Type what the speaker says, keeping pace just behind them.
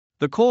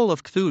The Call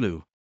of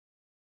Cthulu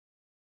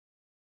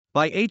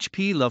by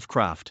H.P.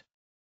 Lovecraft.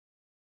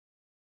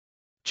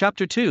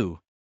 Chapter 2.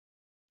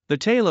 The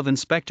Tale of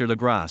Inspector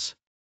Legrasse.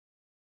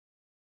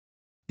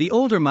 The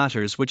older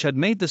matters which had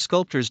made the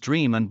sculptor's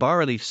dream and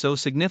bas-relief so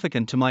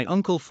significant to my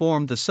uncle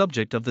formed the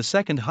subject of the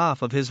second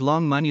half of his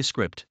long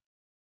manuscript.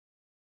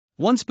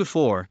 Once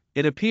before,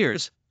 it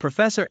appears,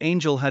 Professor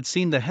Angel had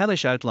seen the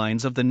hellish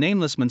outlines of the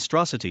nameless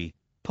monstrosity,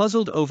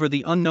 puzzled over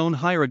the unknown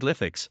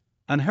hieroglyphics,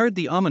 and heard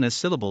the ominous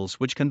syllables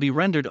which can be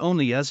rendered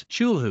only as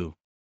Chulhu.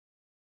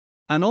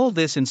 And all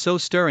this in so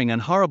stirring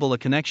and horrible a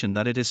connection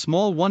that it is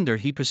small wonder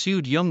he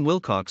pursued young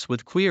Wilcox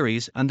with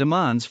queries and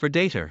demands for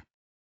data.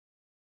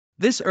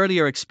 This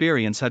earlier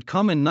experience had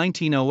come in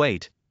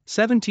 1908,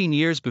 17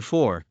 years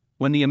before,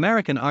 when the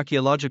American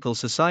Archaeological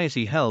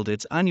Society held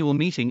its annual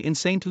meeting in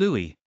St.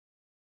 Louis.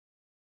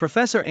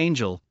 Professor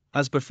Angel,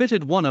 as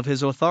befitted one of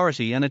his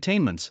authority and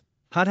attainments,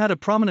 had had a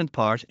prominent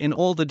part in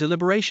all the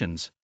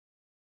deliberations,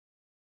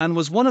 and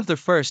was one of the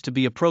first to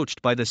be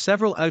approached by the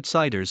several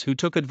outsiders who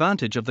took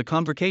advantage of the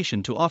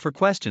convocation to offer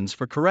questions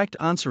for correct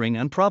answering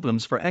and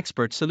problems for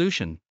expert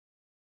solution.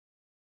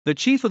 The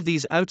chief of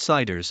these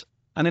outsiders,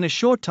 and in a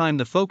short time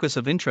the focus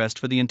of interest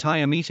for the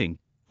entire meeting,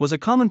 was a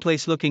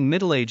commonplace-looking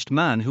middle-aged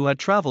man who had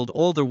traveled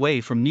all the way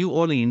from New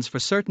Orleans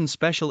for certain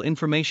special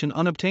information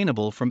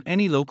unobtainable from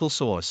any local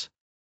source.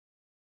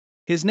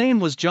 His name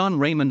was John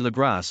Raymond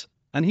Legrasse,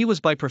 and he was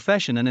by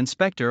profession an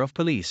inspector of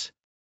police.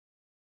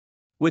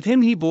 With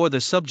him he bore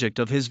the subject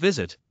of his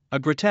visit, a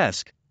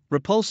grotesque,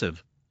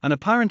 repulsive, and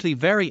apparently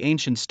very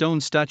ancient stone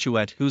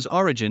statuette whose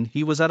origin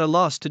he was at a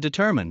loss to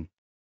determine.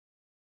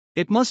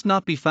 It must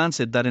not be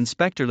fancied that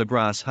Inspector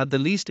Legrasse had the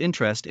least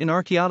interest in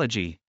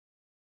archaeology.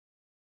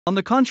 On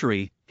the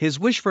contrary, his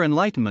wish for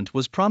enlightenment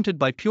was prompted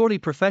by purely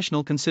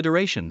professional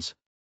considerations.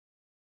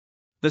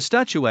 The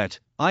statuette,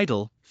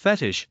 idol,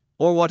 fetish,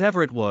 or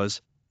whatever it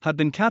was, had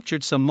been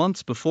captured some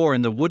months before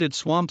in the wooded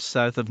swamps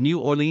south of New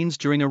Orleans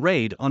during a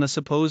raid on a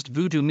supposed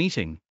voodoo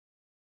meeting.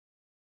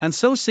 And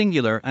so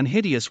singular and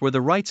hideous were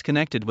the rites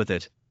connected with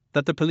it,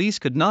 that the police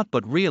could not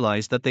but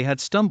realize that they had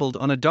stumbled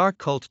on a dark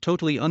cult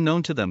totally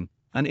unknown to them,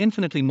 and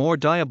infinitely more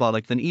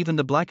diabolic than even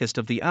the blackest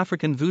of the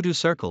African voodoo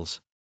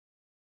circles.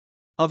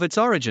 Of its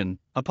origin,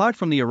 apart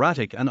from the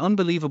erratic and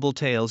unbelievable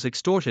tales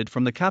extorted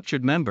from the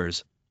captured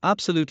members,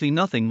 absolutely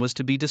nothing was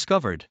to be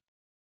discovered.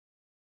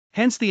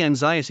 Hence the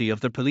anxiety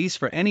of the police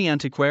for any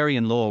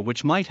antiquarian lore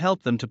which might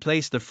help them to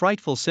place the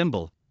frightful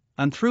symbol,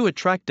 and through it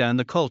track down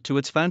the cult to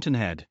its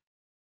fountainhead.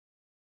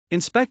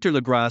 Inspector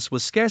Legrasse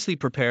was scarcely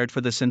prepared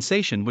for the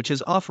sensation which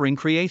his offering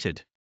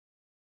created.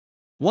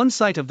 One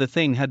sight of the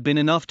thing had been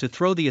enough to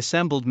throw the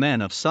assembled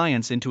men of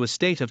science into a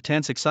state of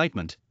tense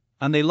excitement,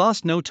 and they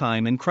lost no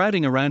time in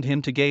crowding around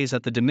him to gaze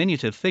at the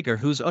diminutive figure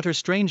whose utter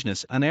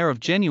strangeness and air of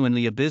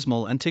genuinely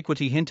abysmal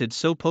antiquity hinted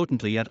so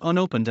potently at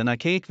unopened and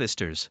archaic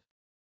vistas.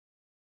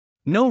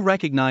 No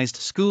recognized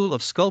school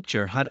of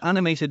sculpture had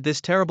animated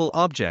this terrible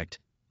object,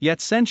 yet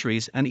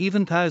centuries and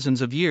even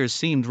thousands of years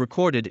seemed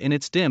recorded in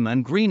its dim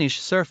and greenish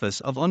surface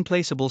of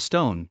unplaceable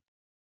stone.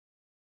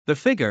 The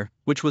figure,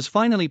 which was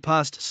finally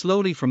passed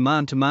slowly from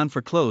man to man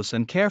for close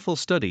and careful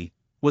study,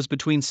 was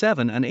between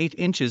 7 and 8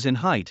 inches in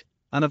height,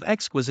 and of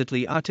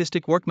exquisitely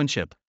artistic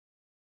workmanship.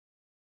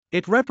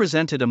 It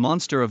represented a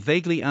monster of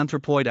vaguely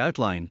anthropoid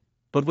outline,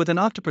 but with an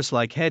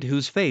octopus-like head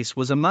whose face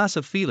was a mass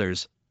of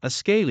feelers, a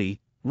scaly,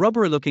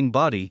 rubber-looking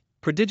body,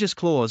 prodigious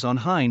claws on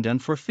hind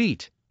and fore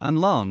feet, and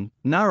long,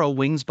 narrow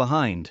wings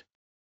behind.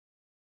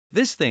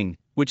 This thing,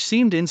 which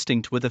seemed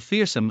instinct with a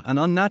fearsome and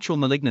unnatural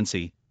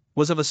malignancy,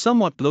 was of a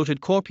somewhat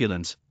bloated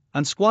corpulence,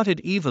 and squatted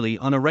evilly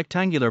on a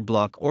rectangular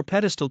block or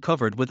pedestal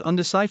covered with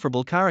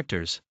undecipherable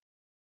characters.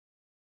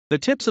 The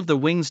tips of the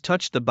wings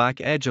touched the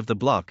back edge of the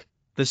block,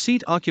 the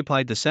seat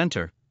occupied the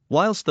center,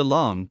 whilst the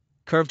long,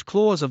 curved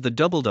claws of the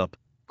doubled-up,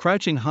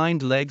 crouching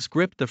hind legs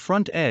gripped the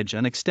front edge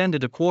and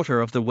extended a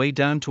quarter of the way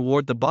down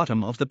toward the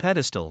bottom of the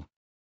pedestal.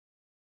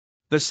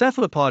 The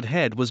cephalopod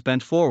head was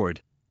bent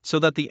forward, so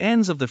that the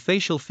ends of the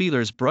facial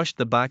feelers brushed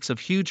the backs of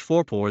huge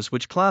forepaws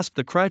which clasped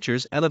the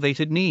croucher's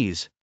elevated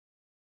knees.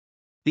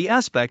 The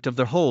aspect of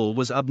the whole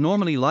was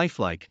abnormally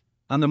lifelike,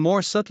 and the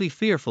more subtly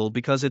fearful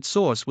because its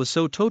source was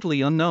so totally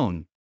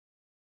unknown.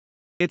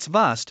 Its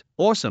vast,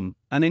 awesome,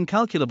 and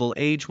incalculable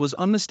age was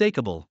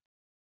unmistakable.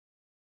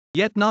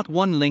 Yet not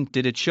one link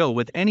did it show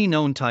with any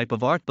known type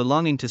of art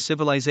belonging to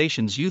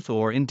civilization's youth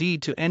or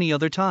indeed to any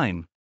other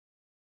time.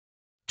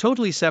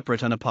 Totally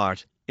separate and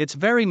apart, its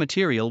very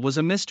material was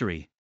a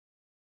mystery.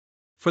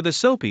 For the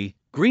soapy,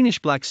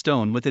 greenish-black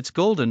stone with its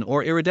golden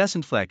or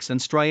iridescent flecks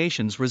and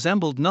striations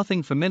resembled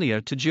nothing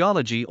familiar to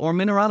geology or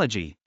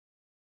mineralogy.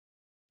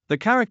 The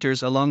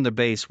characters along the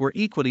base were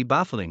equally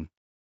baffling.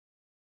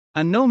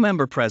 And no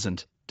member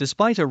present,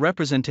 despite a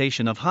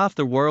representation of half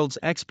the world's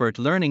expert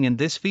learning in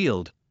this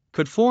field,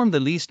 could form the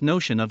least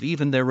notion of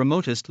even their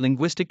remotest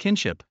linguistic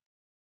kinship.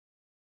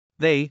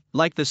 They,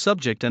 like the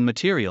subject and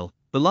material,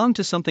 belonged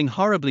to something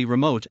horribly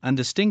remote and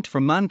distinct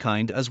from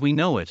mankind as we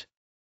know it.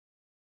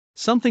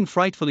 something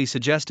frightfully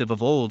suggestive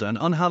of old and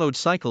unhallowed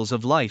cycles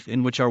of life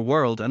in which our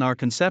world and our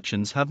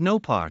conceptions have no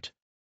part.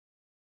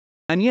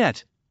 And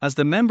yet, as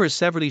the members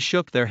severally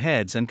shook their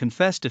heads and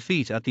confessed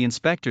defeat at the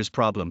inspector's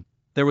problem,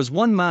 there was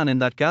one man in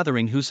that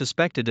gathering who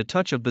suspected a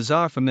touch of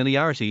bizarre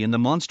familiarity in the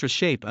monstrous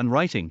shape and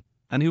writing,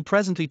 and who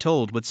presently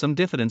told with some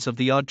diffidence of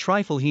the odd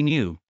trifle he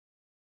knew.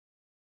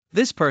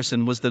 This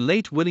person was the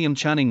late William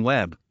Channing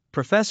Webb,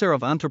 professor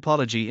of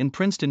anthropology in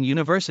Princeton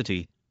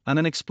University, and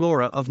an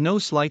explorer of no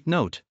slight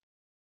note.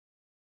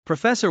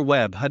 Professor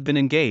Webb had been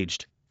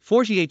engaged,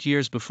 48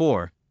 years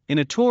before, in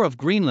a tour of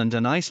Greenland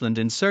and Iceland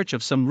in search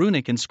of some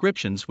runic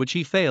inscriptions which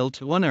he failed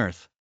to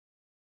unearth.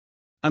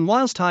 And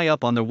whilst high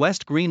up on the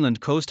West Greenland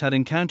coast had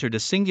encountered a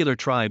singular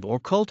tribe or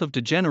cult of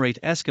degenerate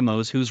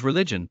Eskimos whose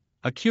religion,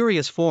 a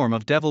curious form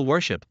of devil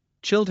worship,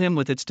 chilled him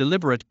with its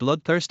deliberate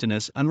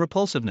bloodthirstiness and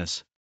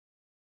repulsiveness.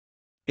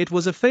 It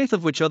was a faith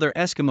of which other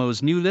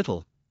Eskimos knew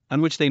little,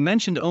 and which they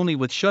mentioned only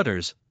with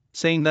shudders,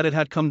 saying that it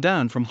had come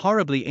down from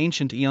horribly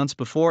ancient eons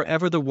before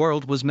ever the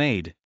world was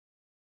made.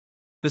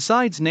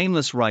 Besides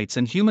nameless rites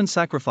and human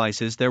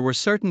sacrifices, there were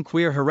certain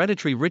queer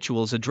hereditary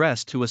rituals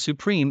addressed to a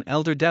supreme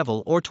elder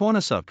devil or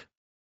Tornasuk.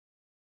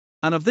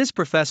 And of this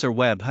Professor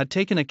Webb had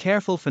taken a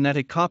careful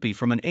phonetic copy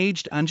from an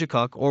aged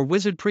Angakok or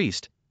wizard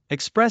priest,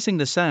 expressing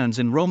the sounds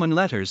in Roman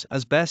letters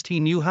as best he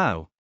knew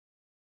how.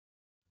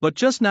 But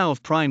just now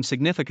of prime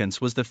significance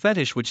was the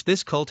fetish which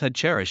this cult had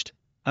cherished,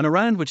 and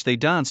around which they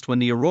danced when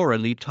the aurora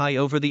leaped high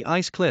over the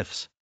ice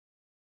cliffs.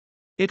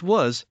 It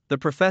was, the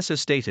professor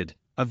stated,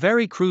 a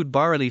very crude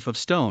bas-relief of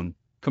stone,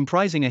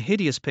 comprising a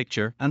hideous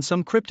picture and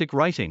some cryptic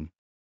writing.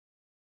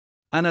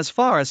 And as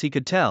far as he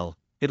could tell,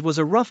 it was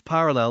a rough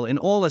parallel in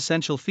all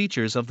essential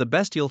features of the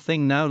bestial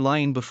thing now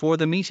lying before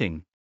the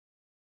meeting.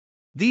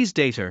 These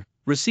data,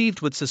 received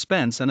with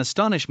suspense and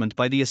astonishment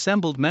by the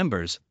assembled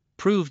members,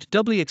 proved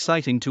doubly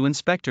exciting to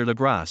Inspector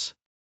Legrasse.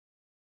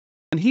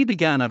 And he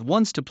began at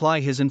once to ply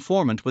his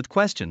informant with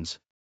questions.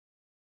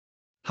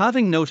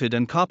 Having noted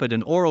and copied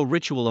an oral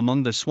ritual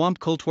among the swamp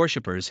cult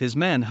worshippers his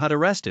men had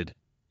arrested,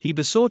 he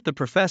besought the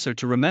professor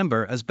to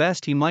remember as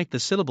best he might the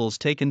syllables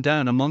taken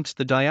down amongst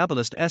the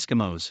diabolist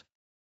Eskimos.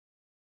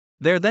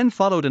 There then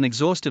followed an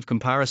exhaustive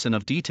comparison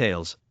of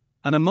details,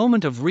 and a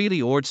moment of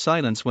really awed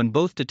silence when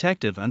both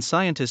detective and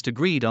scientist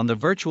agreed on the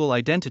virtual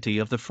identity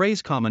of the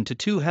phrase common to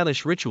two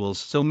hellish rituals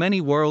so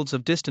many worlds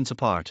of distance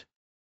apart.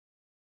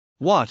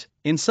 What,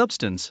 in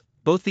substance,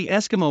 both the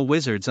Eskimo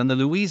wizards and the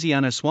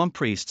Louisiana swamp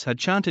priests had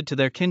chanted to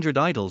their kindred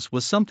idols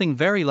was something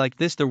very like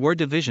this. There were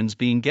divisions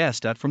being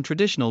guessed at from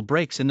traditional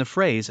breaks in the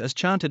phrase as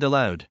chanted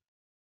aloud.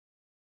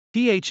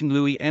 Th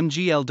Louis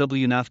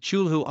Mglw Naf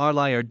Chulhu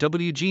Arlier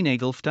WG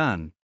Nagel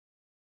Ftan.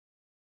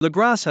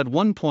 Legrasse had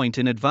 1 point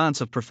in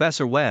advance of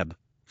Professor Webb,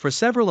 for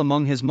several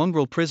among his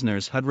mongrel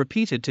prisoners had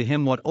repeated to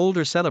him what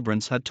older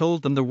celebrants had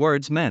told them the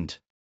words meant.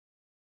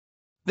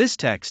 This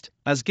text,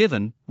 as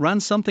given, ran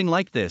something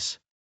like this.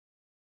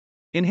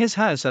 In his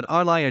house at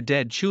Arlier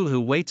dead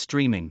Chulhu waits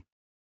dreaming.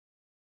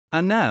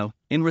 And now,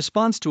 in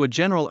response to a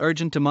general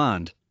urgent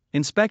demand,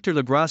 Inspector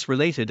Legrasse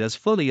related as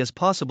fully as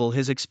possible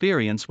his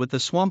experience with the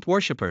swamp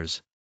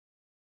worshippers.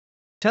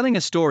 Telling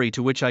a story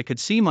to which I could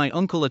see my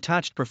uncle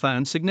attached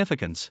profound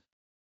significance.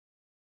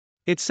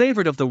 It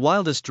savored of the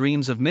wildest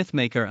dreams of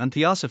mythmaker and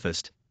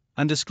theosophist,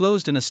 and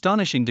disclosed an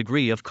astonishing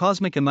degree of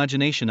cosmic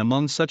imagination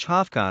among such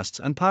half-castes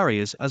and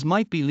pariahs as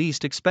might be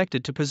least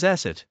expected to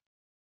possess it.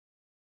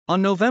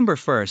 On November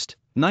 1,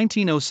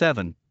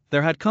 1907,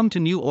 there had come to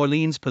New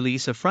Orleans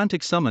police a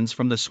frantic summons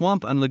from the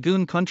swamp and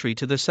lagoon country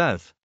to the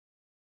south.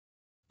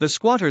 The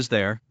squatters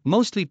there,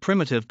 mostly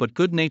primitive but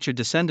good-natured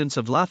descendants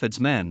of Lafitte's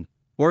men,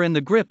 were in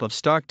the grip of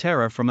stark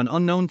terror from an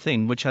unknown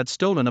thing which had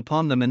stolen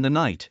upon them in the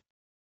night.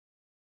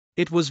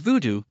 It was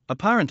voodoo,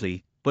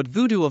 apparently, but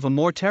voodoo of a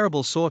more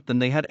terrible sort than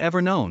they had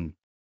ever known.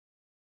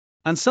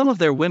 And some of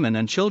their women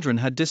and children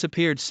had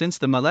disappeared since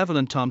the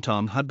malevolent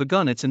tom-tom had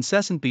begun its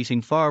incessant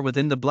beating far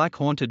within the black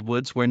haunted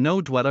woods where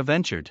no dweller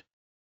ventured.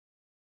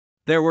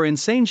 There were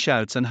insane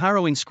shouts and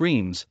harrowing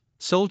screams,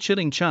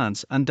 soul-chilling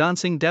chants and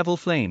dancing devil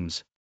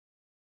flames.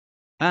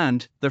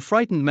 And, the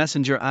frightened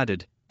messenger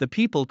added, the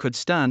people could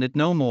stand it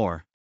no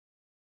more.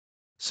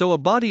 So a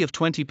body of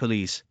 20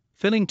 police,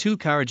 filling 2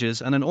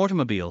 carriages and an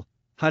automobile,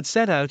 had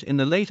set out in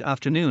the late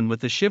afternoon with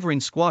the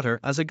shivering squatter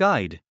as a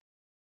guide.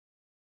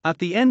 At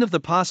the end of the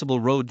passable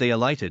road they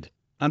alighted,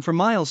 and for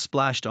miles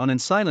splashed on in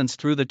silence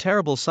through the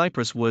terrible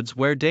cypress woods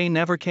where day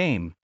never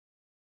came.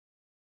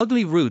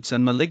 Ugly roots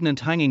and malignant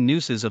hanging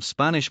nooses of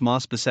Spanish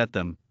moss beset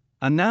them,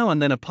 and now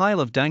and then a pile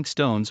of dank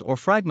stones or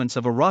fragments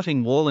of a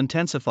rotting wall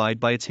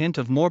intensified by its hint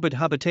of morbid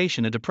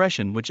habitation, a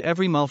depression which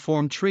every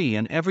malformed tree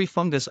and every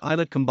fungus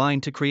islet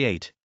combined to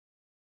create.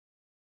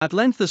 At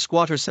length the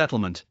squatter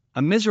settlement,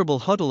 a miserable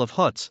huddle of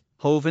huts,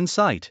 hove in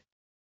sight.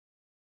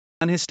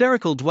 And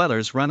hysterical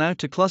dwellers ran out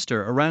to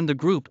cluster around the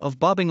group of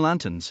bobbing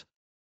lanterns.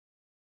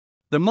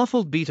 The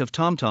muffled beat of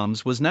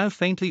tom-toms was now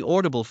faintly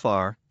audible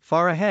far,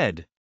 far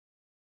ahead.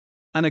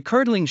 And a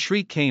curdling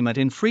shriek came at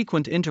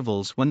infrequent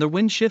intervals when the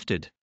wind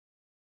shifted.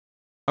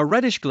 A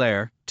reddish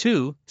glare,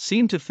 too,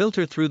 seemed to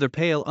filter through the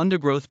pale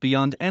undergrowth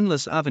beyond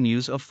endless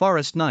avenues of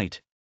forest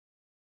night.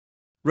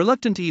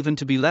 Reluctant even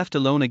to be left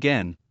alone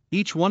again,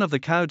 each one of the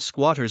cowed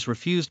squatters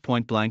refused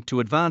point-blank to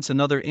advance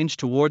another inch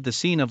toward the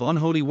scene of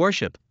unholy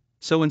worship,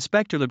 so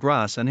Inspector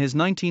Legrasse and his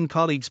 19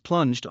 colleagues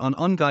plunged on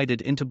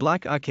unguided into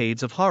black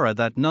arcades of horror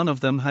that none of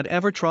them had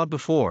ever trod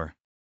before.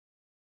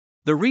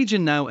 The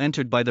region now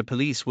entered by the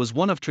police was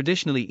one of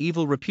traditionally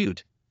evil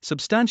repute,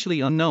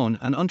 substantially unknown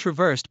and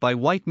untraversed by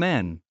white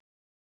men.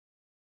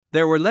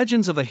 There were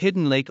legends of a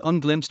hidden lake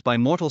unglimpsed by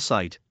mortal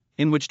sight,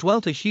 in which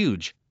dwelt a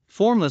huge,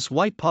 formless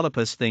white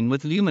polypus thing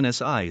with luminous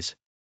eyes.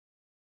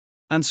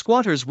 And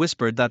squatters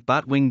whispered that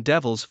bat-winged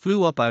devils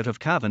flew up out of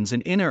caverns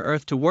in inner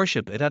earth to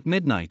worship it at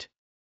midnight.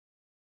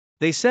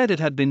 They said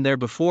it had been there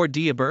before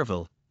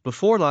d'Iberville,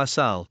 before La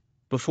Salle,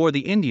 before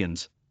the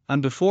Indians,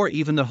 and before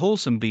even the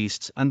wholesome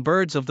beasts and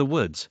birds of the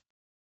woods.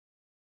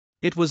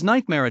 It was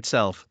nightmare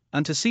itself,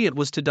 and to see it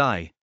was to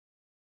die.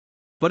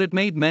 But it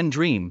made men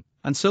dream,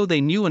 and so they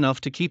knew enough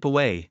to keep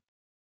away.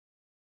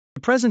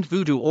 The present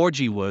voodoo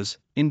orgy was,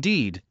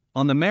 indeed,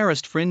 on the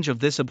merest fringe of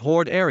this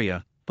abhorred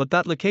area, but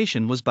that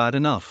location was bad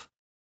enough.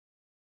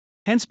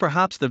 Hence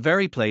perhaps the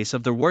very place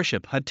of their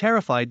worship had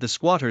terrified the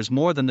squatters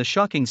more than the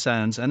shocking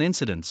sounds and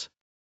incidents.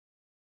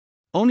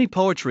 Only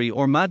poetry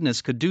or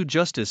madness could do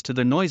justice to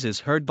the noises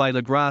heard by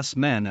Legrasse's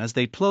men as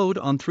they plowed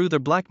on through the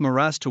black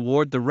morass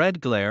toward the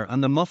red glare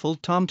and the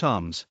muffled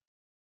tom-toms.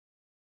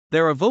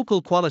 There are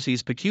vocal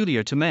qualities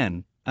peculiar to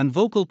men, and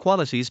vocal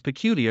qualities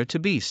peculiar to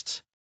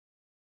beasts.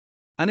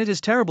 And it is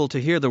terrible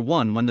to hear the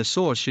one when the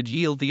source should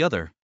yield the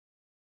other.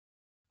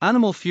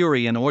 Animal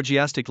fury and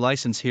orgiastic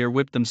license here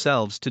whipped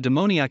themselves to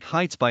demoniac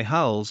heights by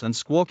howls and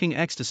squawking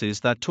ecstasies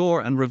that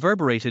tore and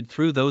reverberated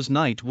through those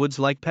night woods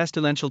like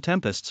pestilential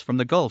tempests from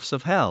the gulfs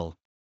of hell.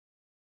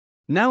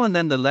 Now and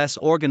then the less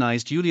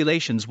organized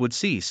ululations would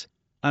cease,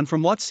 and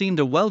from what seemed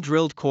a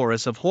well-drilled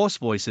chorus of hoarse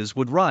voices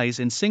would rise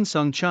in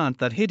sing-song chant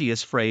that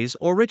hideous phrase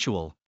or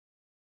ritual.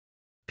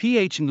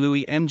 Ph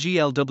Nglui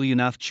Mglw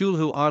Naf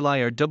Chulhu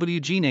Arlier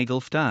WG Nagel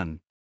Ftan.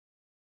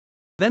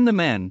 Then the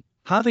men,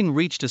 having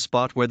reached a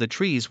spot where the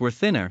trees were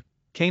thinner,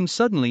 came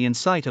suddenly in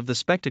sight of the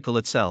spectacle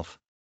itself.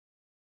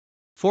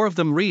 4 of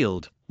them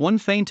reeled, 1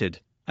 fainted,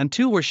 and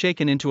 2 were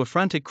shaken into a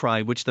frantic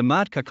cry which the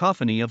mad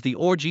cacophony of the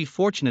orgy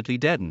fortunately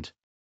deadened.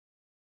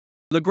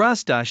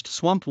 Legrasse dashed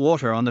swamp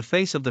water on the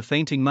face of the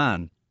fainting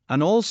man,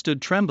 and all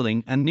stood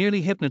trembling and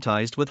nearly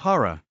hypnotized with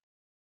horror.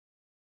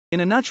 In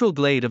a natural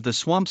glade of the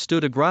swamp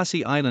stood a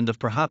grassy island of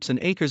perhaps an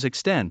acre's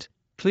extent,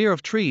 clear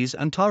of trees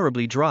and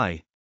tolerably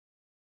dry.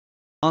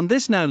 On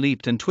this now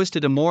leaped and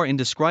twisted a more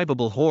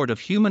indescribable horde of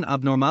human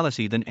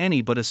abnormality than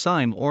any but a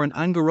Sime or an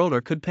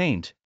Angaroller could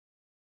paint.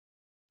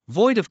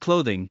 Void of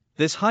clothing,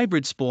 this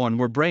hybrid spawn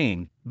were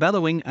braying,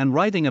 bellowing and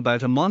writhing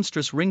about a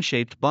monstrous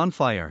ring-shaped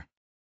bonfire,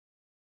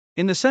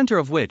 in the center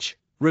of which,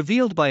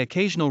 revealed by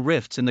occasional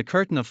rifts in the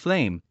curtain of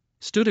flame,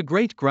 stood a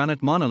great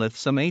granite monolith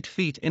some 8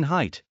 feet in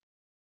height.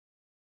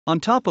 On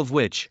top of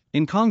which,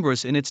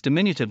 incongruous in its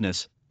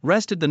diminutiveness,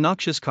 rested the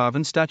noxious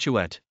carven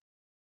statuette.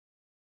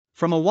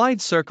 From a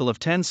wide circle of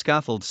 10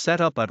 scaffolds set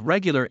up at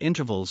regular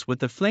intervals with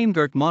the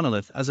flame-girt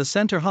monolith as a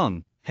center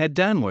hung, head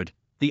downward,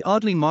 the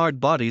oddly marred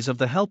bodies of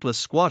the helpless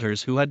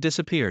squatters who had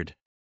disappeared.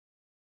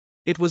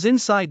 It was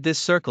inside this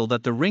circle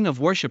that the ring of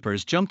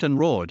worshippers jumped and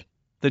roared,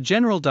 the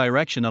general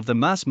direction of the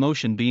mass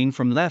motion being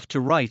from left to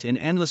right in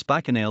endless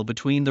bacchanal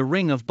between the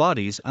ring of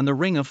bodies and the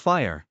ring of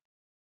fire.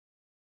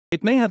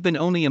 It may have been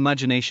only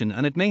imagination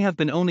and it may have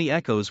been only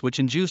echoes which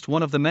induced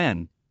one of the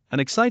men,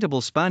 an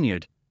excitable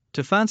Spaniard,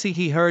 to fancy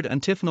he heard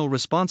antiphonal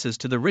responses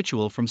to the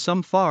ritual from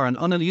some far and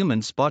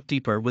unillumined spot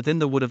deeper within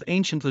the wood of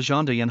ancient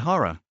legende and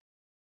horror.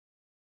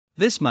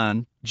 This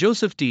man,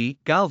 Joseph D.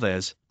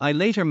 Galvez, I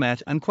later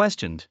met and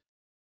questioned.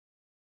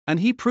 And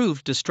he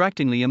proved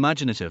distractingly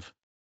imaginative.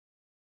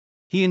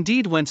 He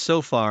indeed went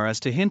so far as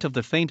to hint of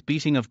the faint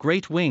beating of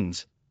great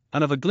wings,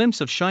 and of a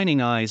glimpse of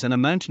shining eyes and a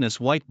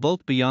mountainous white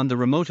bulk beyond the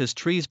remotest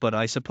trees, but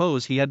I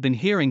suppose he had been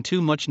hearing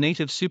too much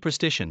native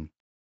superstition.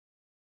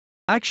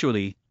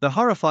 Actually, the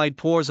horrified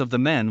pause of the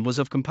men was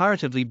of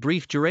comparatively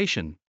brief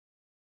duration.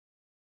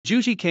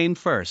 Duty came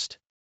first.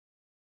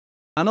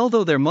 And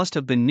although there must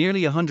have been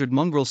nearly 100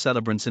 mongrel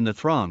celebrants in the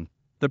throng,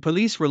 the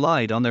police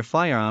relied on their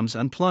firearms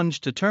and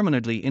plunged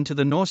determinedly into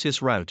the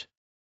nauseous rout.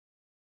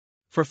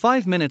 For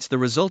 5 minutes the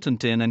resultant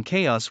din and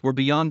chaos were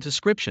beyond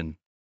description.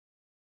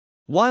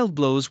 Wild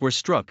blows were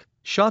struck,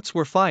 shots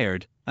were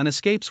fired, and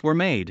escapes were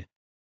made.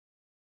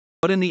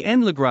 But in the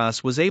end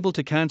Legrasse was able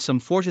to count some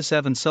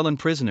 47 sullen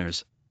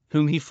prisoners,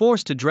 whom he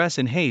forced to dress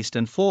in haste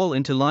and fall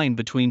into line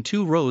between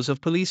 2 rows of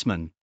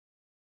policemen.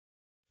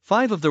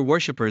 5 of their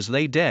worshippers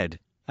lay dead,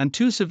 and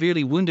 2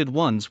 severely wounded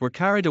ones were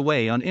carried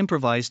away on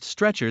improvised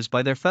stretchers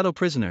by their fellow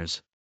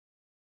prisoners.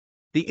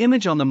 The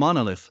image on the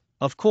monolith,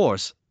 of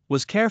course,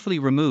 was carefully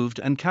removed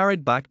and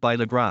carried back by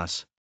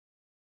Legrasse.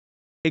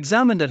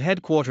 Examined at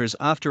headquarters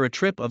after a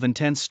trip of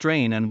intense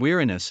strain and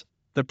weariness,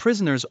 the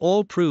prisoners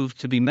all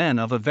proved to be men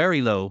of a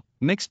very low,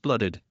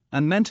 mixed-blooded,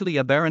 and mentally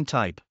aberrant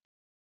type.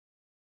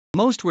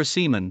 Most were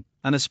seamen,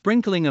 and a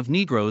sprinkling of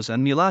Negroes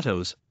and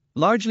mulattoes,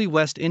 largely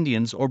West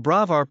Indians or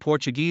Bravar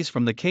Portuguese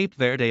from the Cape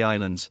Verde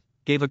Islands,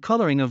 gave a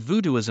coloring of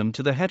voodooism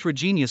to the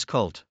heterogeneous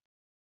cult.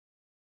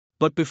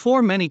 But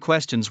before many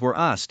questions were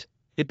asked,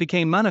 it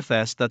became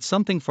manifest that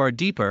something far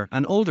deeper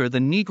and older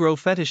than Negro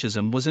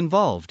fetishism was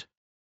involved.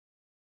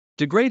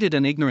 Degraded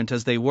and ignorant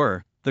as they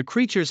were, the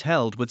creatures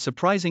held with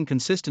surprising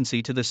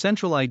consistency to the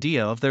central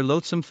idea of their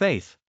loathsome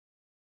faith.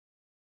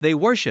 They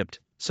worshipped,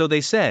 so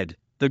they said,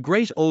 the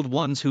great old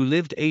ones who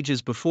lived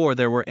ages before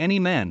there were any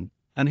men,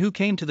 and who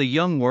came to the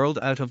young world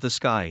out of the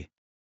sky.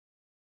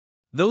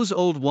 Those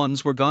old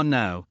ones were gone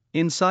now,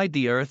 inside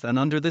the earth and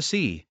under the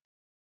sea.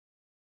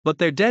 But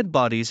their dead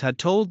bodies had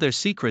told their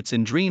secrets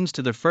in dreams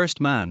to the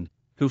first man,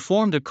 who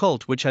formed a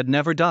cult which had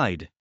never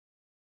died.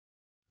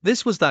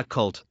 This was that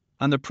cult,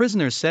 and the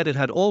prisoners said it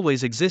had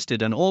always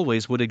existed and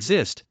always would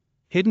exist,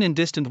 hidden in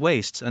distant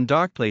wastes and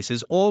dark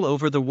places all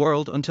over the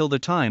world until the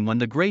time when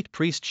the great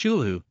priest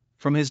Cthulhu,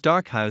 from his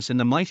dark house in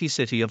the mighty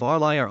city of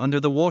Arlair under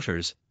the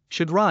waters,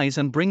 should rise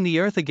and bring the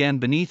earth again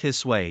beneath his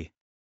sway.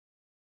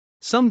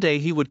 Some day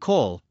he would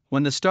call,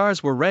 when the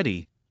stars were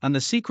ready, and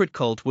the secret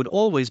cult would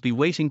always be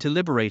waiting to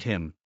liberate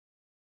him.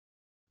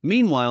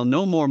 Meanwhile,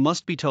 no more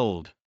must be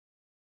told.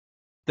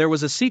 There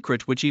was a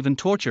secret which even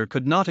torture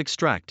could not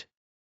extract.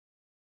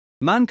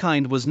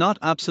 Mankind was not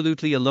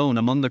absolutely alone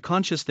among the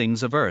conscious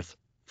things of earth,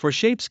 for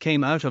shapes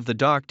came out of the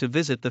dark to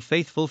visit the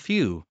faithful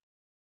few.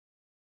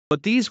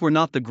 But these were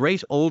not the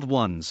great old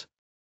ones.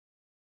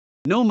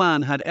 No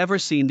man had ever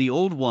seen the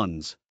old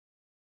ones.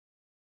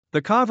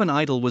 The carven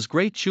idol was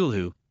great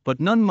Cthulhu, but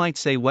none might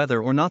say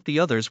whether or not the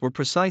others were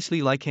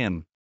precisely like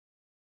him.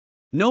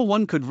 No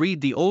one could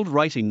read the old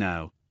writing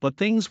now, but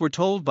things were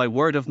told by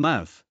word of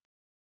mouth.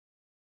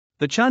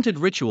 The chanted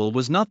ritual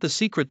was not the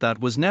secret that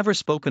was never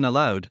spoken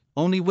aloud,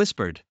 only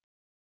whispered.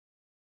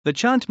 The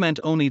chant meant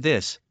only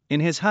this: in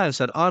his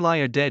house at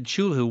Arlair dead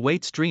Cthulhu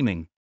waits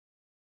dreaming.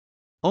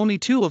 Only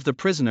 2 of the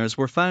prisoners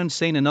were found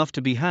sane enough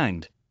to be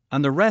hanged,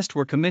 and the rest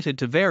were committed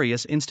to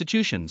various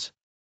institutions.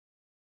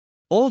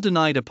 All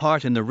denied a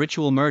part in the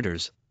ritual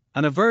murders,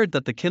 and averred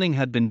that the killing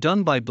had been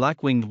done by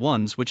black-winged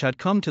ones which had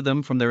come to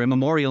them from their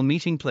immemorial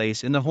meeting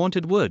place in the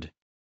haunted wood.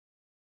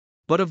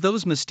 But of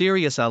those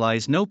mysterious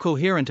allies no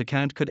coherent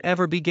account could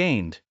ever be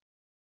gained.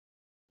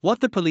 What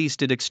the police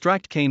did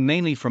extract came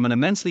mainly from an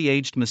immensely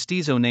aged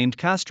mestizo named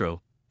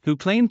Castro, who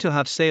claimed to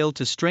have sailed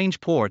to strange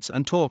ports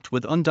and talked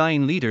with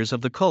undying leaders of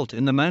the cult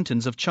in the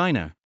mountains of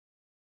China.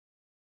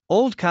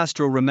 Old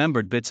Castro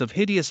remembered bits of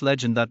hideous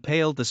legend that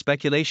paled the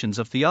speculations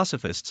of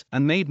theosophists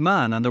and made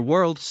man and the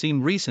world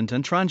seem recent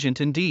and transient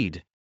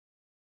indeed.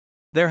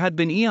 There had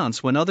been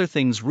eons when other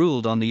things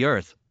ruled on the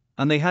earth,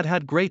 and they had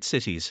had great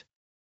cities.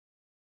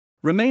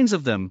 Remains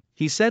of them,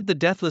 he said the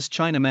deathless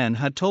Chinamen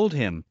had told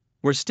him,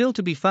 were still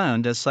to be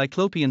found as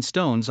cyclopean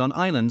stones on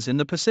islands in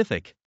the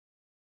Pacific.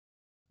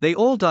 They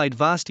all died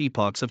vast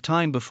epochs of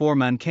time before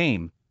man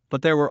came,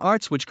 but there were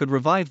arts which could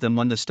revive them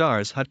when the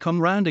stars had come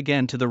round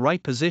again to the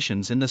right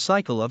positions in the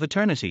cycle of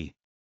eternity.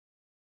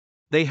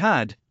 They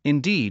had,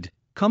 indeed,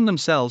 come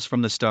themselves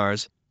from the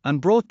stars,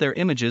 and brought their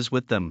images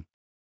with them.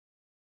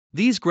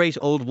 These great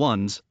old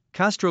ones,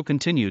 Castro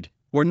continued,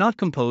 were not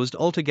composed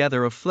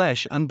altogether of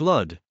flesh and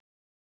blood.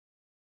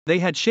 They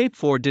had shape,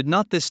 for did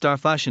not this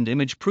star-fashioned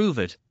image prove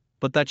it,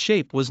 but that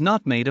shape was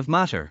not made of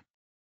matter.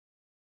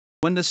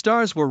 When the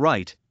stars were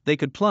right, they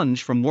could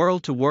plunge from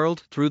world to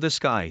world through the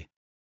sky.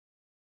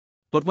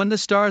 But when the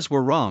stars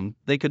were wrong,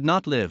 they could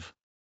not live.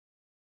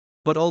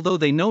 But although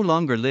they no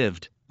longer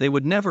lived, they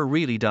would never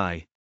really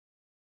die.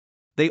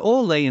 They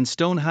all lay in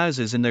stone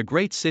houses in their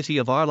great city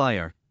of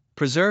Arlair,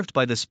 preserved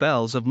by the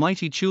spells of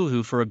mighty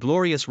Cthulhu for a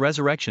glorious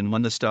resurrection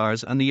when the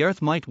stars and the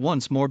earth might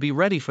once more be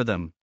ready for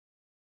them.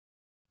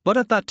 But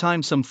at that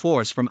time some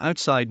force from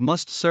outside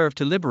must serve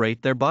to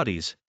liberate their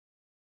bodies.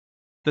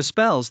 The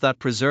spells that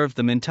preserved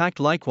them intact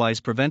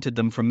likewise prevented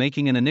them from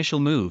making an initial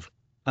move,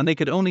 and they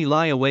could only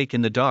lie awake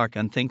in the dark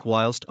and think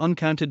whilst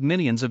uncounted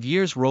millions of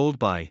years rolled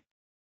by.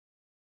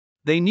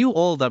 They knew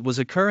all that was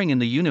occurring in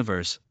the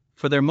universe,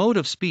 for their mode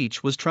of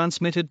speech was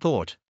transmitted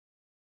thought.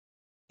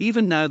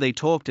 Even now they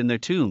talked in their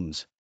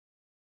tombs.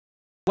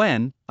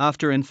 When,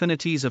 after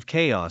infinities of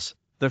chaos,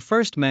 the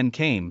first men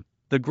came,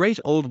 the great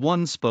old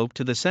ones spoke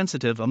to the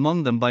sensitive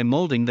among them by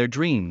molding their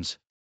dreams.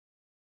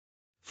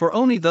 For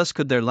only thus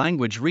could their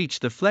language reach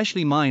the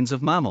fleshly minds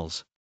of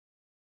mammals.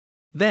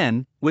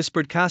 Then,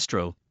 whispered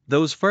Castro,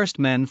 those first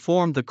men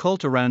formed the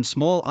cult around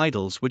small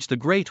idols which the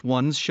great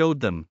ones showed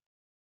them.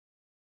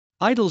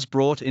 Idols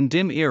brought in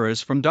dim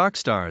eras from dark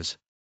stars.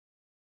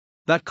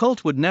 That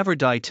cult would never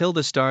die till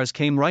the stars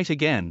came right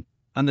again,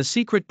 and the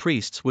secret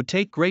priests would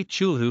take great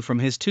Cthulhu from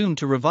his tomb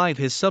to revive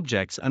his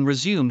subjects and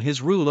resume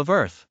his rule of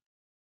earth.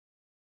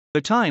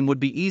 The time would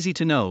be easy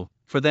to know,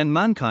 for then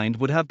mankind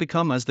would have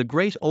become as the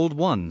great old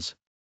ones.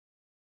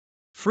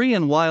 Free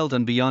and wild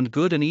and beyond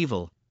good and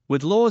evil,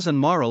 with laws and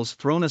morals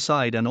thrown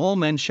aside and all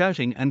men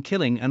shouting and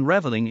killing and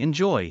reveling in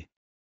joy.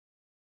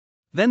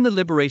 Then the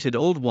liberated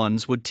old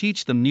ones would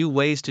teach them new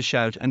ways to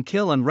shout and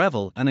kill and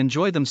revel and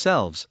enjoy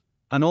themselves,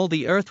 and all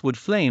the earth would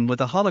flame with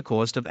a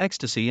holocaust of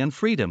ecstasy and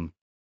freedom.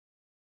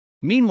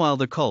 Meanwhile,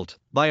 the cult,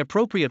 by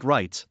appropriate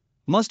rites,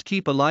 must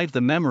keep alive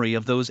the memory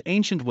of those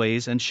ancient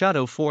ways and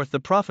shadow forth the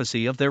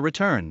prophecy of their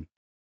return.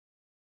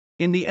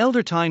 In the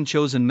elder time,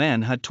 chosen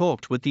men had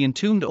talked with the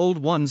entombed old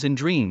ones in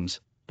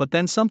dreams, but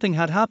then something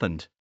had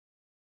happened.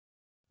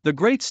 The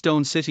great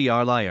stone city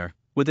Arlyre,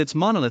 with its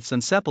monoliths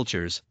and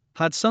sepulchres,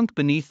 had sunk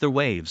beneath the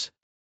waves.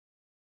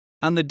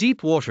 And the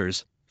deep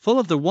waters, full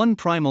of the one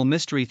primal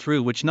mystery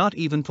through which not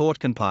even thought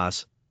can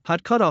pass,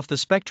 had cut off the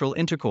spectral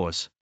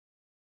intercourse.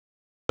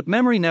 But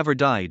memory never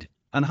died,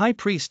 and high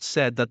priests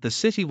said that the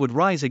city would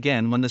rise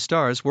again when the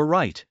stars were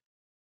right.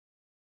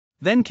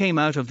 Then came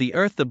out of the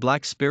earth the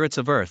black spirits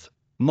of earth,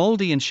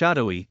 mouldy and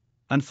shadowy,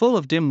 and full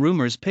of dim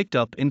rumors picked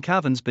up in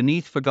caverns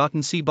beneath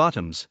forgotten sea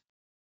bottoms.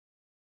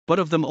 But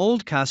of them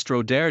old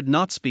Castro dared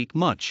not speak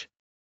much.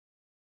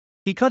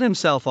 He cut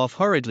himself off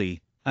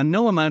hurriedly, and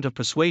no amount of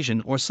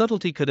persuasion or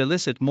subtlety could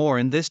elicit more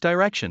in this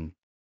direction.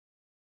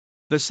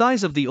 The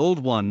size of the old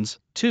ones,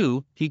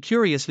 too, he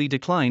curiously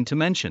declined to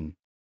mention.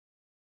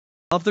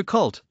 Of the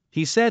cult,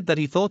 he said that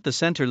he thought the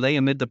center lay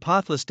amid the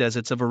pathless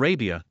deserts of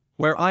Arabia,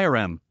 where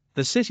Irem,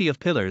 the city of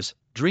pillars,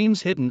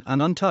 dreams hidden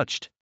and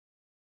untouched.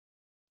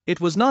 It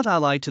was not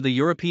allied to the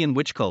European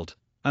witch cult,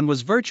 and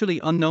was virtually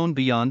unknown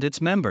beyond its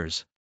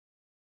members.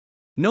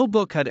 No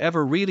book had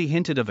ever really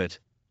hinted of it,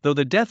 though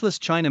the deathless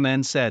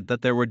Chinamen said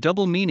that there were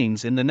double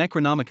meanings in the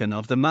Necronomicon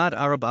of the mad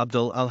Arab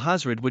Abdul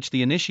al-Hazred which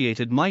the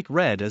initiated might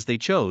read as they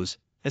chose,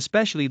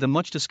 especially the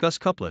much-discussed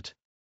couplet.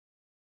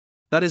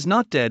 That is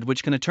not dead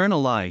which can eternal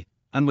lie,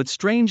 and with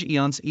strange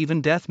eons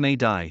even death may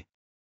die.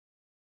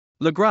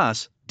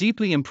 Legrasse,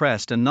 deeply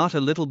impressed and not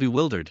a little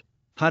bewildered,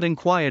 had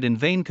inquired in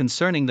vain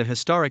concerning the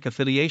historic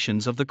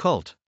affiliations of the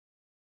cult.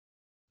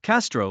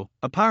 Castro,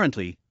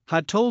 apparently,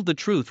 had told the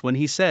truth when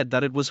he said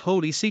that it was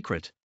wholly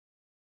secret.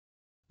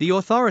 The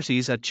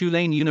authorities at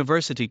Tulane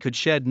University could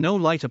shed no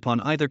light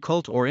upon either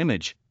cult or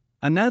image,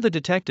 and now the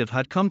detective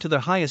had come to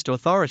the highest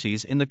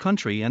authorities in the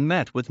country and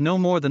met with no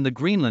more than the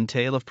Greenland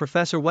tale of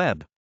Professor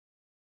Webb.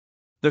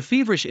 The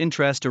feverish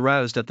interest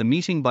aroused at the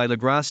meeting by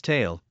Legrasse's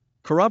tale,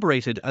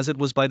 corroborated as it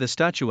was by the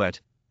statuette,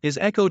 is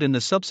echoed in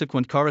the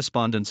subsequent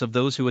correspondence of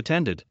those who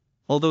attended,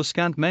 although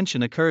scant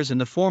mention occurs in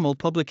the formal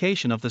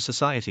publication of the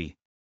society.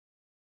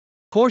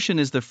 Caution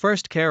is the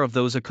first care of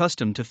those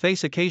accustomed to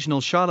face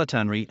occasional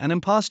charlatanry and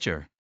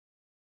imposture.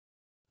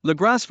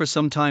 Legrasse for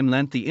some time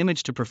lent the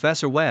image to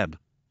Professor Webb,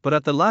 but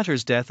at the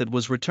latter's death it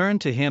was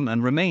returned to him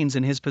and remains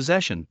in his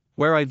possession,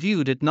 where I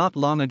viewed it not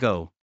long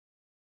ago.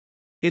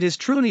 It is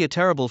truly a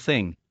terrible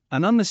thing,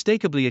 and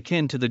unmistakably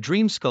akin to the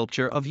dream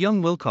sculpture of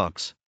young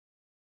Wilcox.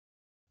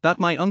 That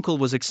my uncle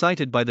was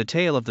excited by the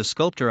tale of the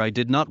sculptor I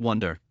did not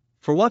wonder,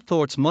 for what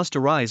thoughts must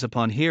arise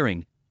upon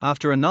hearing,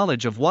 after a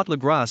knowledge of what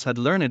Legrasse had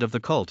learned of the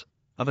cult,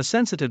 of a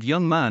sensitive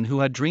young man who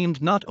had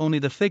dreamed not only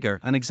the figure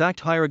and exact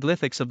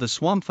hieroglyphics of the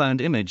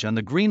swamp-found image and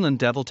the Greenland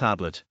devil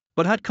tablet,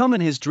 but had come in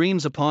his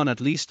dreams upon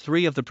at least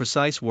 3 of the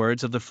precise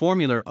words of the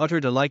formula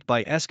uttered alike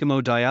by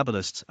Eskimo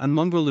diabolists and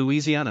mongrel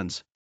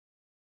Louisianans.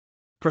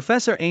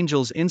 Professor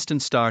Angel's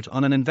instant start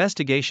on an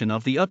investigation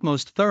of the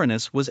utmost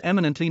thoroughness was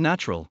eminently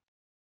natural.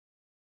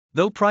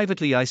 Though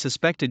privately I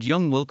suspected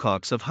young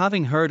Wilcox of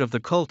having heard of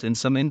the cult in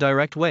some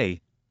indirect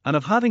way, and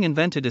of having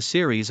invented a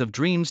series of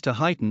dreams to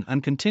heighten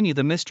and continue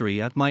the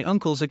mystery at my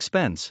uncle's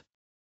expense.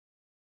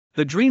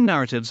 The dream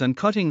narratives and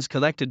cuttings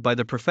collected by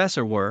the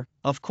professor were,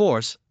 of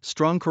course,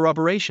 strong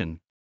corroboration.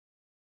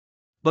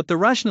 But the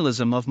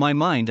rationalism of my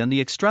mind and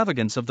the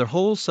extravagance of the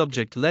whole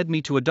subject led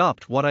me to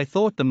adopt what I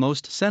thought the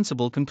most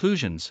sensible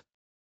conclusions.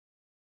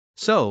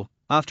 So,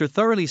 after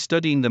thoroughly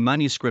studying the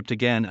manuscript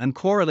again and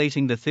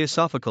correlating the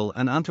theosophical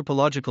and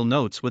anthropological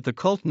notes with the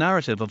cult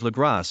narrative of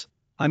Legrasse,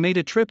 I made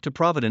a trip to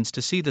Providence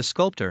to see the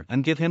sculptor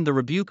and give him the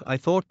rebuke I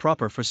thought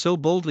proper for so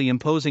boldly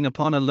imposing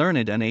upon a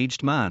learned and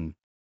aged man.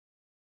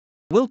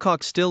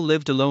 Wilcox still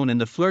lived alone in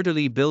the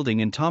Fleur-de-Lis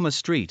building in Thomas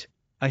Street,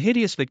 a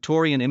hideous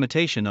Victorian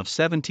imitation of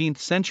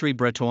 17th-century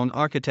Breton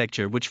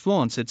architecture which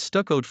flaunts its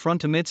stuccoed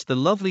front amidst the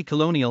lovely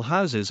colonial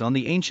houses on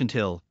the ancient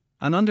hill,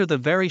 and under the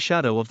very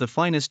shadow of the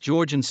finest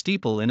Georgian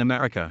steeple in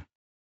America.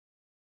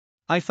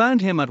 I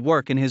found him at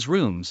work in his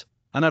rooms,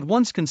 and at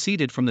once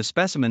conceded from the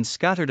specimens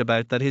scattered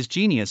about that his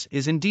genius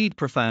is indeed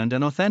profound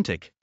and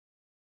authentic.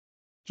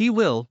 He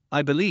will,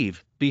 I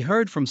believe, be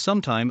heard from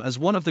sometime as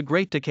one of the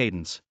great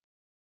decadents.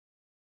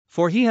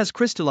 For he has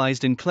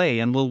crystallized in clay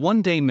and will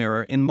one day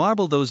mirror in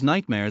marble those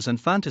nightmares and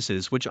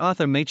fantasies which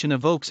Arthur Machen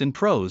evokes in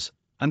prose,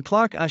 and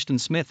Clark Ashton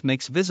Smith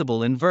makes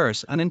visible in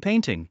verse and in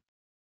painting.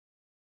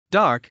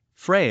 Dark,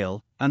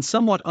 frail, and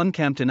somewhat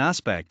unkempt in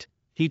aspect,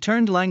 he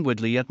turned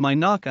languidly at my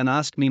knock and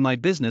asked me my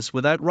business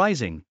without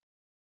rising.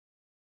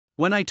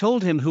 When I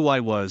told him who I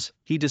was,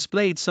 he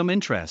displayed some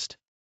interest.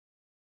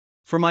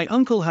 For my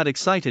uncle had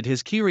excited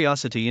his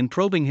curiosity in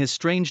probing his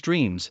strange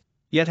dreams,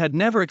 yet had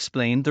never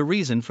explained the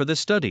reason for the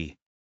study.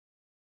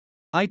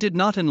 I did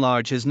not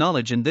enlarge his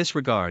knowledge in this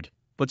regard,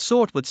 but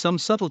sought with some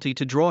subtlety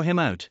to draw him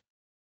out.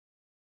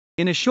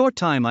 In a short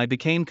time I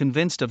became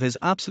convinced of his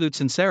absolute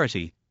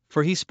sincerity,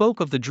 for he spoke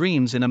of the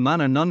dreams in a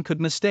manner none could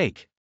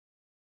mistake.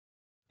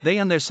 They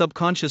and their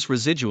subconscious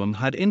residuum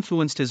had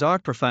influenced his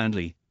art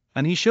profoundly,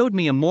 and he showed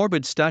me a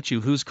morbid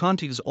statue whose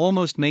contours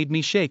almost made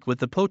me shake with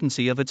the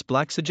potency of its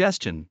black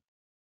suggestion.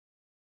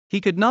 He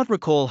could not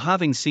recall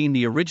having seen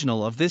the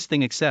original of this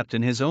thing except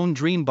in his own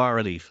dream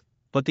bas-relief,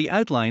 but the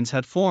outlines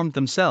had formed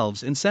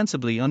themselves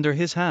insensibly under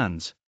his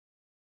hands.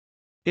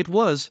 It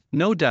was,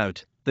 no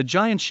doubt, the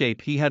giant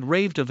shape he had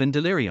raved of in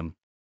delirium.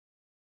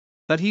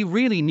 That he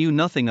really knew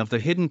nothing of the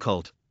hidden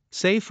cult,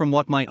 save from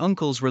what my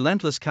uncle's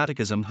relentless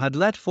catechism had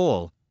let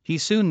fall, he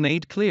soon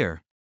made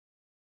clear.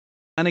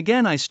 And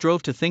again I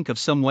strove to think of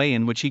some way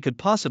in which he could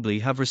possibly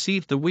have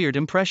received the weird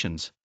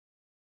impressions.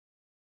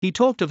 He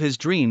talked of his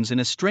dreams in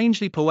a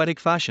strangely poetic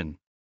fashion,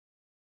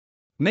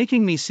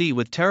 making me see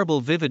with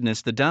terrible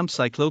vividness the damp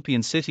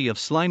cyclopean city of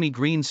slimy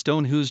green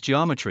stone whose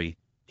geometry,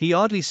 he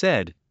oddly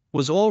said,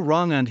 was all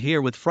wrong, and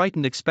hear with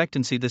frightened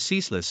expectancy the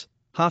ceaseless,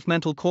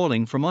 half-mental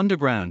calling from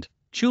underground,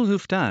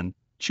 Chulhuftan,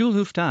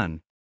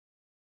 Chulhuftan.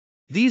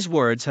 These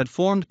words had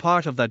formed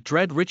part of that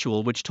dread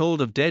ritual which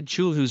told of dead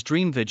Chulhu's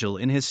dream vigil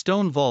in his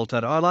stone vault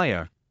at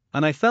Arlayar,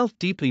 and I felt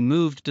deeply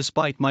moved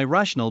despite my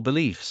rational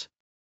beliefs.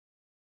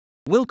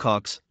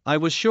 Wilcox, I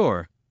was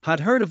sure, had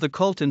heard of the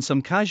cult in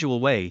some casual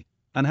way,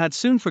 and had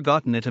soon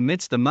forgotten it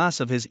amidst the mass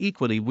of his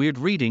equally weird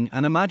reading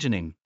and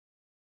imagining.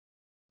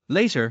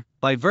 Later,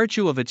 by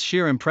virtue of its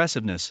sheer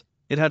impressiveness,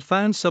 it had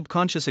found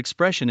subconscious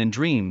expression in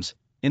dreams,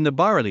 in the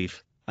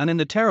bas-relief, and in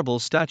the terrible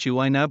statue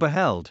I now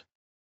beheld.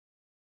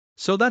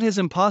 So that his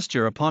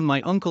imposture upon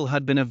my uncle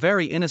had been a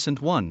very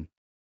innocent one.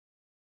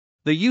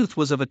 The youth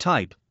was of a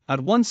type, at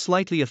once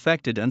slightly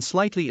affected and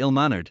slightly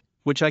ill-mannered,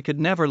 which I could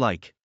never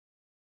like.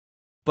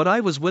 But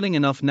I was willing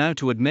enough now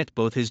to admit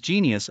both his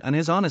genius and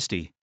his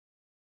honesty.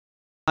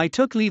 I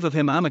took leave of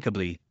him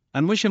amicably,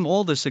 and wish him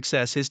all the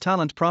success his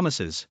talent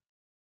promises.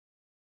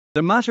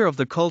 The matter of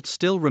the cult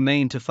still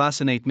remained to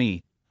fascinate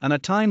me, and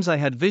at times I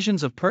had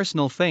visions of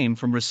personal fame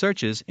from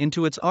researches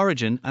into its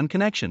origin and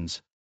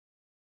connections.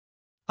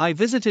 I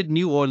visited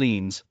New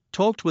Orleans,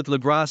 talked with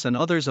Legrasse and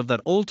others of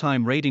that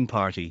old-time raiding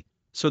party,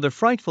 saw the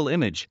frightful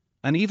image,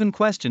 and even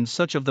questioned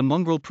such of the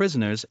mongrel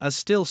prisoners as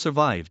still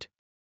survived.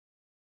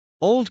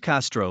 Old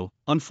Castro,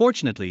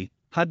 unfortunately,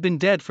 had been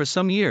dead for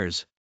some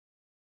years.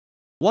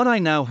 What I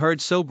now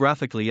heard so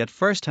graphically at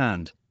first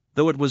hand,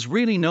 though it was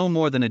really no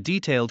more than a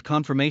detailed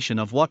confirmation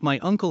of what my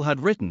uncle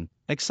had written,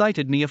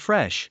 excited me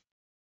afresh.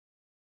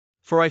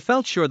 For I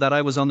felt sure that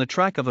I was on the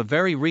track of a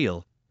very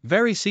real,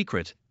 very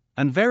secret,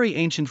 and very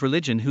ancient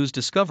religion whose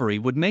discovery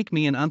would make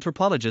me an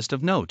anthropologist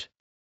of note.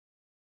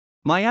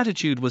 My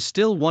attitude was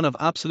still one of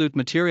absolute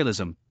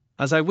materialism,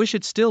 as I wish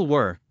it still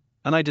were,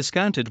 and I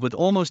discounted with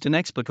almost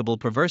inexplicable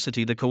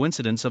perversity the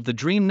coincidence of the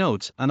dream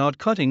notes and odd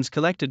cuttings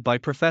collected by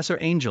Professor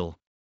Angel.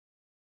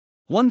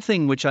 One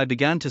thing which I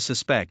began to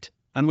suspect,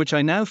 and which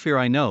I now fear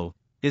I know,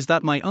 is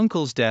that my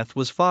uncle's death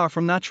was far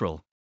from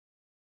natural.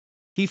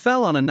 He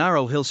fell on a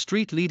narrow hill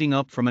street leading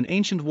up from an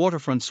ancient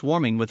waterfront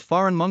swarming with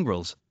foreign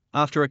mongrels,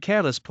 after a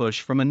careless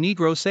push from a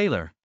Negro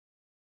sailor.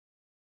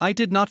 I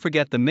did not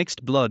forget the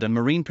mixed blood and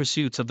marine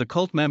pursuits of the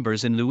cult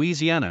members in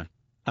Louisiana,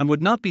 and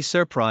would not be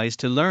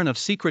surprised to learn of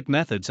secret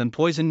methods and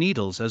poison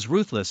needles as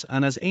ruthless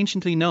and as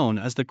anciently known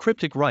as the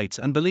cryptic rites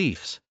and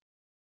beliefs.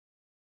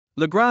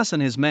 Legrasse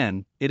and his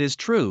men, it is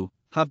true,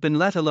 have been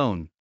let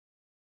alone.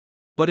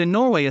 But in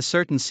Norway a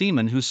certain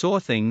seaman who saw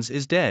things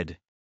is dead.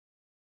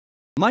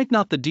 Might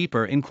not the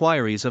deeper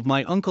inquiries of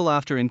my uncle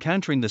after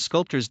encountering the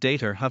sculptor's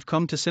data have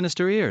come to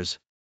sinister ears?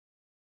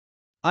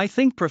 I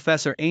think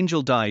Professor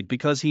Angel died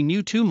because he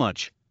knew too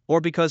much,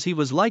 or because he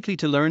was likely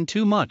to learn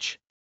too much.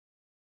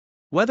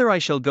 Whether I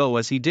shall go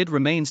as he did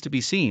remains to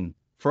be seen,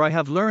 for I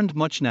have learned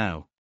much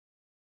now.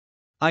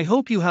 I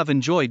hope you have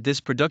enjoyed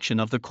this production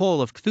of The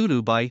Call of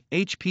Cthulhu by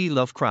H.P.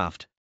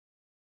 Lovecraft.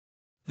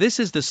 This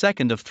is the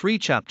second of 3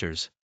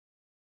 chapters.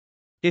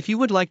 If you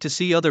would like to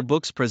see other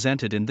books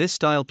presented in this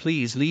style,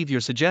 please leave your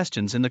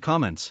suggestions in the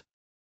comments.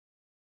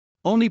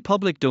 Only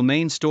public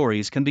domain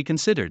stories can be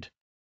considered.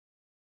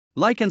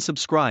 Like and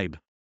subscribe.